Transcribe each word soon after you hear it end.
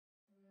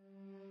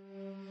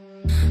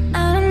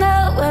I don't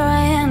know where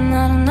I am,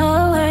 I don't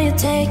know where you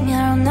take me,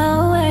 I don't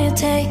know where you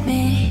take me.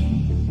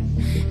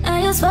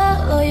 I just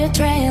follow your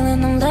trail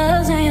and I'm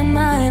losing your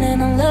mind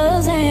and I'm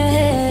losing your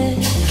head.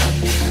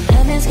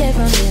 Let me escape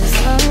from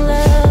this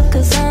love,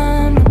 cause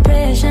I'm a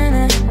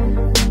prisoner.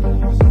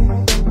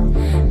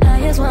 I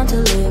just want to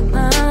live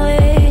my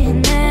way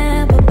and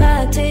never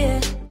back to you.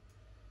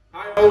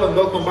 Hi all and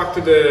welcome back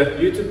to the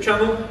YouTube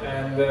channel,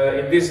 and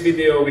in this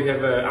video we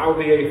have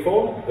Audi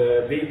A4,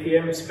 the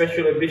DTM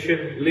special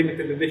edition,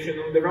 limited edition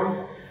on the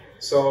run.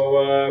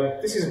 So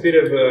this is a bit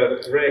of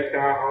a rare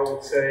car, I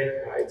would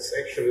say. It's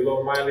actually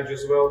low mileage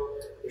as well.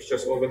 It's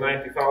just over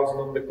 90,000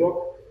 on the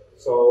clock.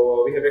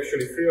 So we have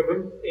actually 3 of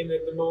them in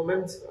at the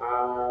moment.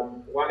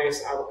 One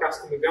is our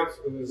customer Gus,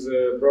 who's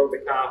brought the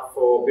car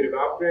for a bit of an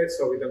upgrade,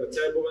 so we've done the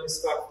turbo and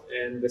stuff.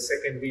 And the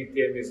second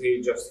DTM is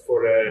here just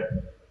for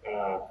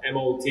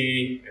MOT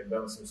and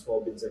done some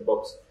small bits and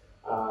bobs.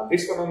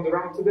 This one on the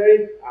run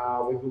today,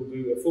 we will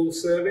do a full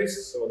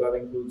service, so that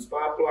includes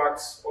spark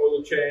plugs,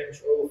 oil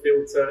change, oil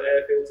filter,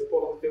 air filter,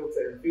 pollen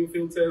filter and fuel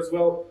filter as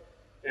well.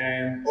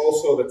 And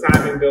also the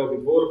timing belt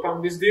with water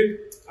pump is due.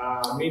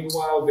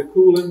 Meanwhile, the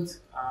coolant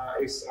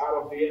is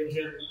out of the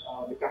engine.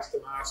 The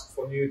customer asked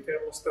for new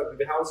thermostat with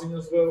the housing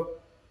as well.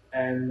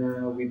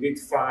 And we did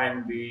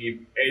find the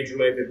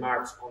age-related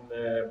marks on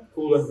the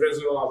coolant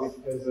reservoir, which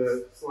has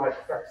a slight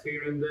cracks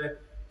here and there.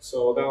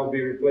 So that will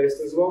be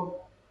replaced as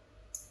well.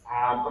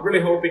 I'm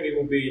really hoping it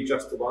will be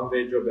just a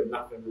one-day job and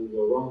nothing will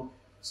go wrong.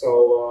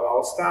 So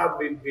I'll start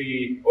with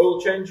the oil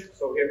change.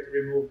 So we have to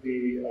remove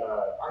the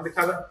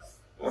undercover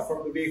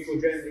from the vehicle,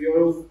 drain the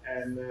oil,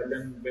 and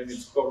then when it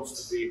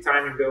comes to the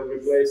timing belt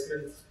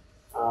replacement,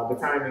 the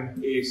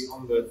timing is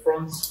on the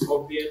front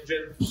of the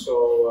engine,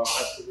 so I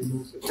have to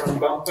remove the front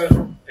bumper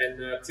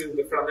and tilt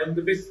the front end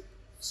a bit,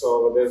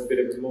 so there's a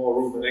bit of more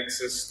room and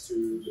access to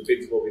the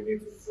bits what we need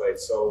to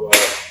replace. So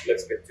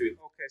let's get to it.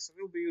 Okay, so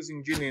we'll be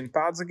using genuine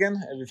parts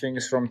again. Everything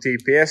is from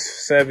TPS,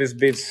 service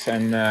bits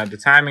and the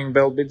timing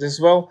belt bits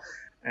as well.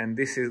 And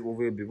this is what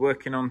we'll be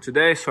working on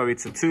today. So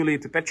it's a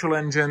 2-litre petrol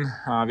engine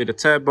with a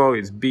turbo.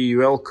 It's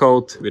BUL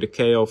code with a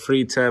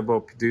KO3 turbo,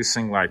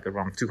 producing like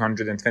around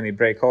 220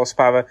 brake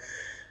horsepower.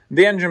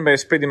 The engine bay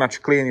is pretty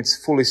much clean. It's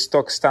fully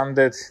stock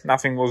standard.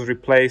 Nothing was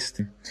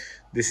replaced.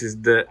 This is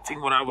the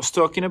thing what I was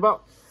talking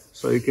about.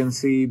 So you can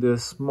see the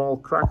small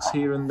cracks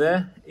here and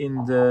there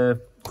in the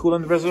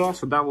coolant reservoir.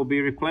 So that will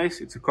be replaced.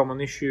 It's a common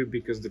issue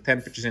because the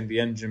temperatures in the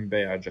engine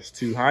bay are just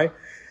too high.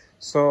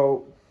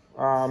 So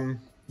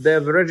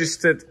they've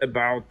registered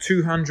about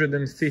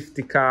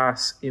 250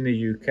 cars in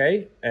the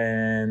UK,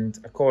 and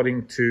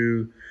according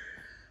to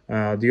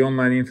the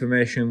online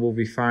information, what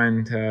we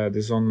find,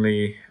 there's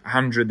only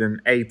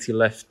 180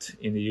 left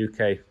in the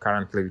UK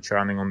currently which are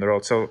running on the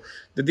road. So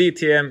the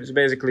DTM is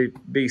basically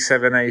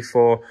B7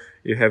 A4.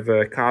 You have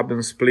a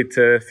carbon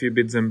splitter, a few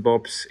bits and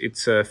bobs.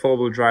 It's a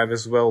 4-wheel drive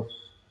as well,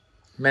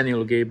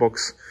 manual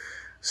gearbox.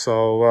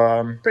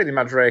 So pretty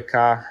much rare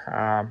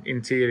car,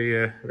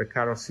 interior,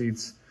 Recaro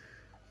seats.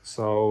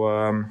 So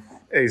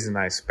it is a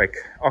nice spec.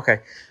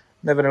 Okay,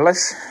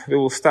 nevertheless, we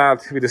will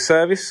start with the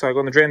service. So I'm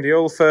going to drain the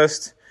oil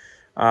first.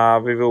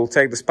 We will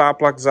take the spark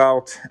plugs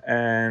out,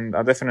 and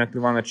I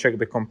definitely want to check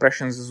the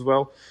compressions as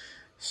well,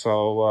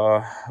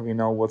 so we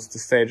know what's the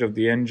stage of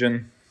the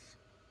engine.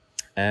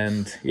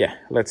 And yeah,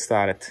 let's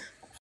start it.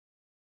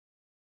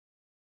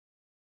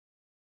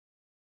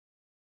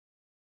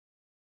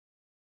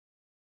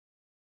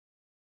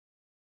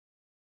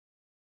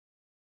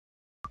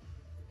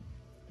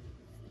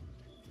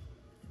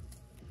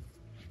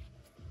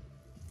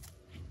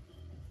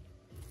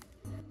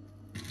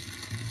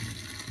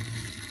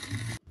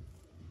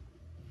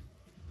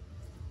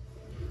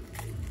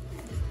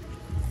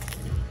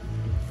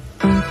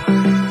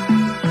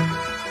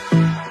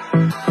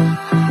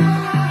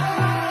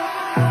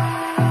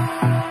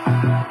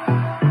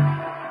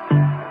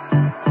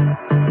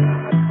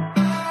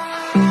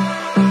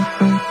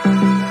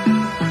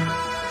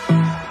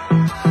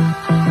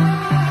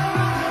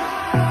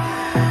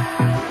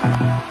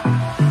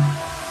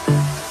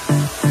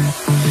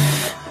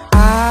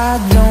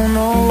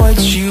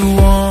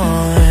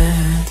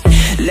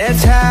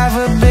 Let's have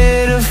a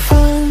bit of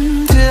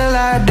fun till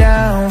I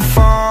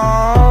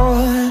downfall.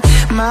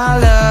 My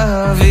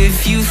love,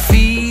 if you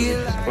feel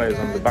This plays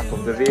on the back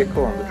of the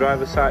vehicle on the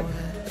driver's side.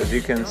 As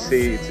you can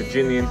see, it's a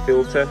genuine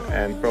filter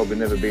and probably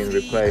never been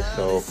replaced,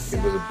 so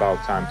it was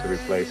about time to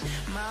replace it.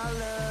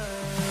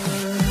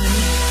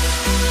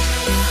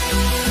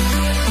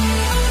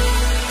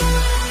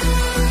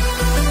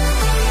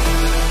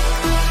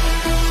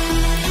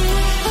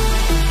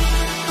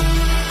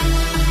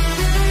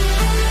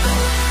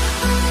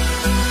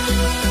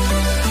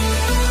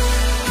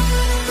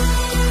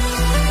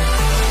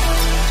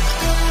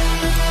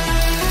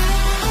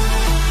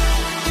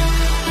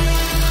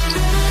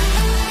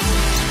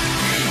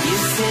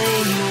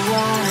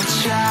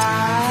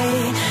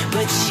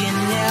 but you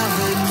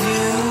never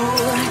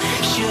do.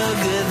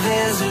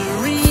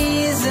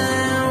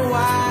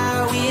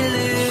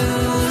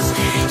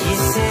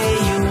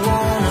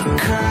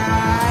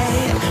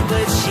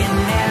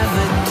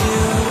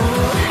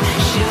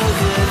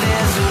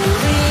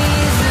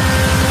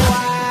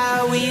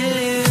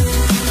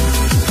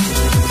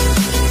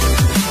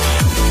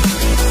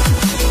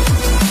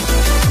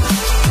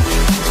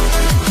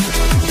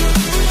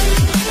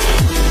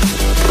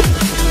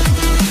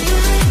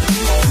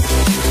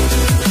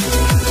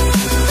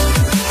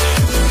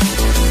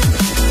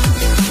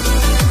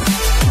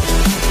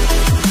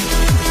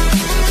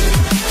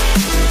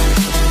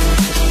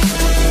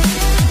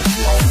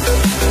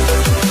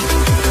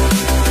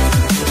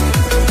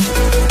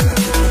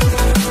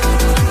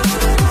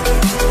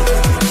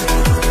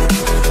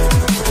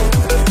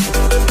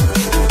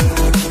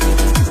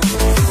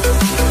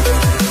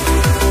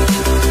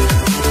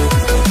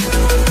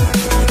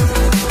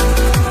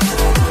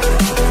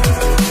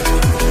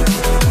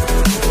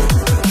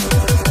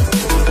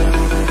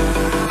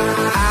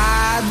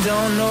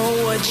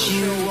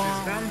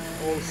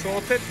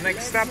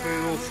 next step, we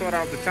will sort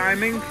out the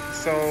timing.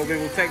 So we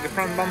will take the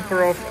front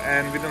bumper off,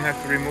 and we don't have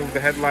to remove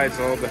the headlights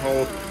or the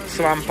whole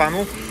slam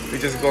panel. We're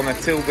just gonna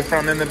tilt the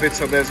front end a bit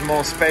so there's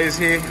more space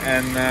here,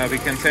 and we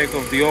can take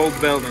off the old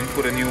belt and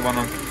put a new one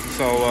on.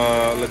 So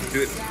let's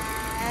do it.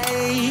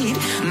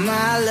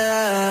 My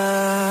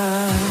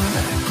love,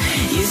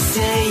 you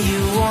say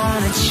you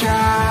wanna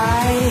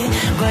try,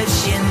 but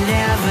you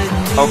never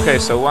do. Okay,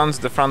 so once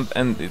the front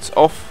end is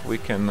off, we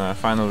can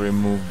finally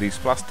remove these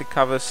plastic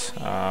covers.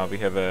 We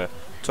have a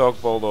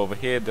torque bolt over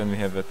here, then we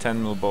have a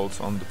 10mm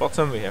bolts on the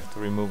bottom. We have to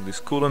remove this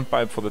coolant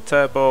pipe for the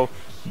turbo,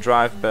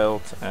 drive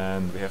belt,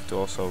 and we have to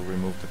also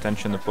remove the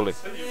tensioner pulley.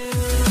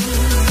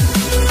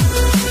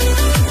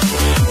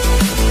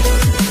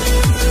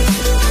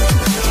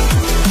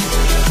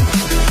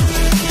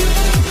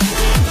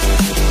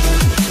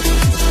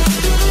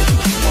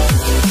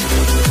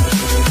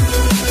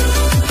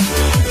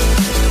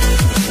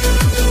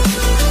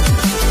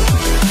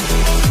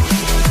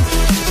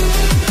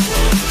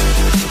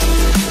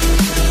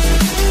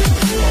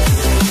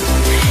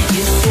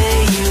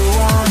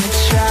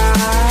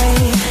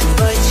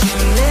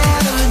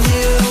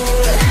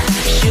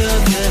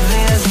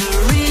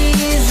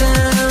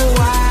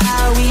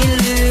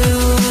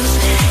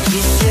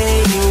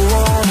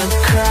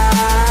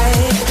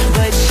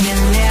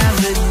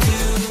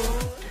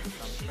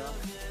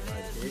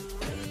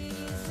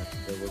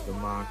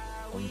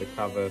 On the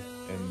cover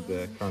and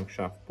the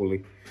crankshaft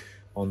pulley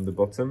on the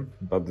bottom,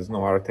 but there's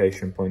no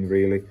rotation point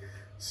really.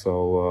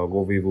 So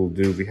what we will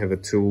do, we have a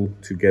tool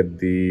to get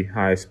the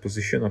highest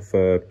position of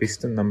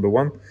piston number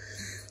 1,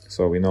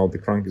 so we know the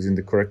crank is in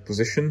the correct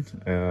position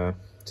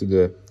to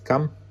the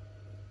cam,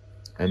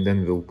 and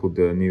then we'll put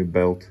the new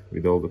belt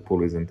with all the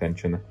pulleys and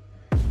tensioner.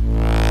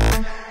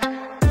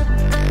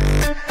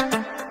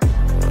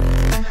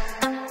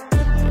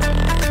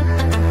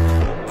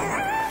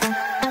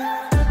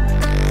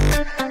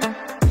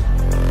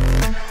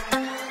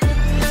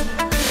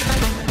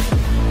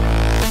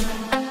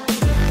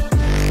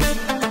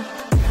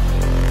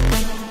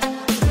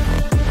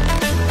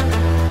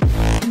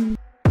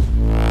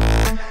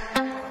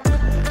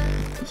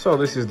 So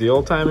this is the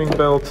old timing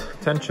belt,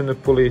 tensioner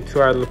pulley,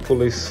 2 idler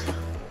pulleys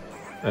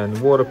and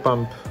water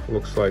pump.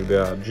 Looks like they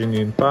are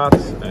genuine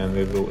parts, and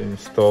we will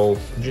install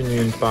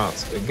genuine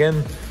parts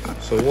again.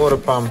 So water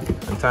pump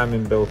and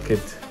timing belt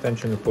kit,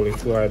 tensioner pulley,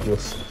 2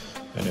 idlers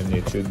and a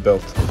new tooth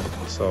belt.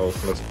 So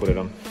let's put it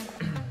on.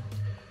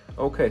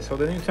 Okay, so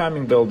the new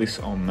timing belt is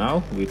on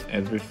now with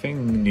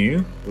everything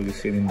new. What you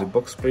see in the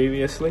box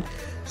previously.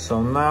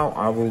 So now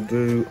I will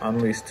do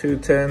unleash 2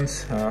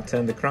 turns,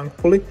 turn the crank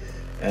pulley,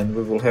 and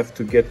we will have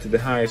to get to the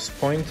highest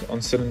point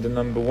on cylinder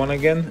number 1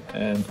 again,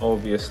 and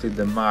obviously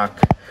the mark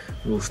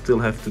will still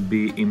have to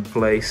be in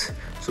place.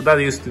 So that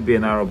used to be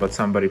an arrow, but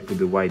somebody put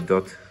a white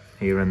dot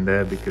here and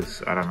there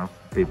because, I don't know,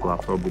 people are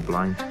probably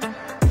blind.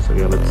 So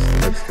yeah,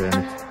 let's turn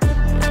it.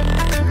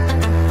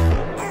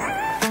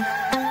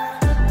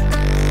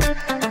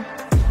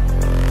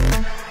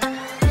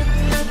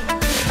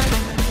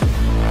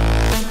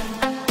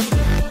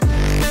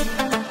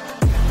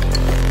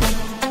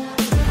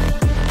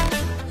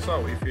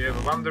 If you're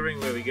ever wondering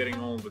where we're getting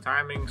all the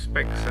timing,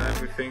 specs and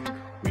everything,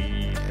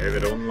 we have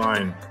it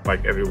online,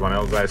 like everyone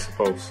else I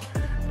suppose.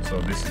 So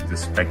this is the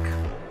spec.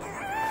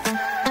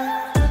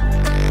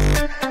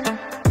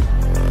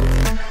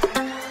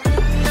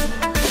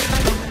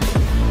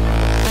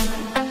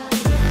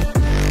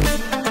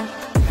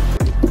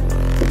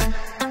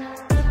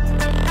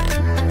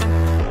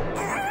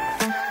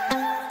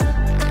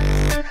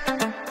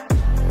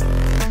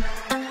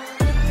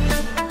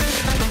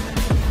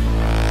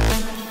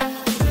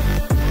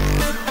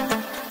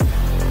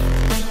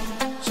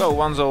 So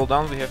once all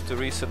done, we have to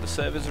reset the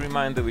service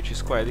reminder, which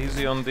is quite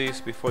easy on this.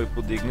 Before you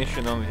put the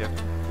ignition on, we have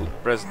to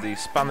press the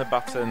spanner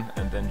button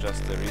and then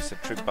just the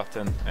reset trip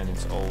button, and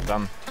it's all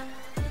done.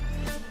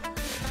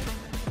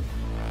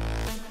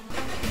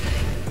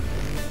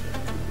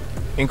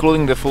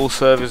 Including the full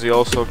service, you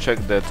also check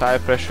the tire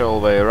pressure all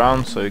the way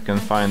around, so you can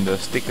find the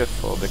sticker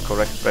for the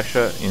correct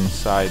pressure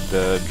inside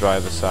the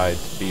driver's side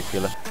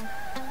B-filler.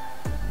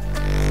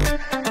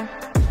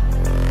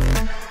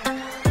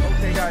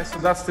 So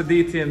that's the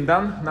DTM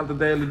done, another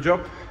daily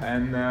job,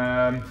 and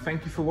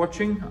thank you for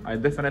watching. I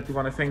definitely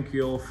want to thank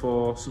you all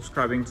for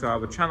subscribing to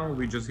our channel.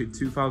 We just hit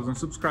 2,000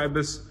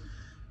 subscribers,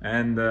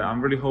 and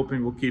I'm really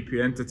hoping we'll keep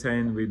you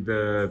entertained with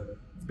a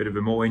bit of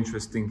a more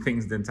interesting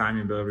things than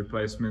timing belt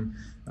replacement.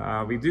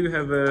 We do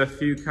have a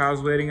few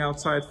cars waiting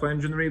outside for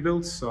engine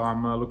rebuilds, so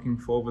I'm looking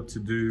forward to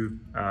do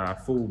a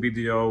full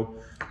video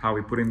how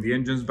we put in the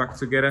engines back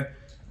together.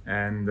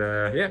 And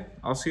yeah,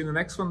 I'll see you in the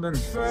next one then.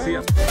 See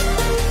ya.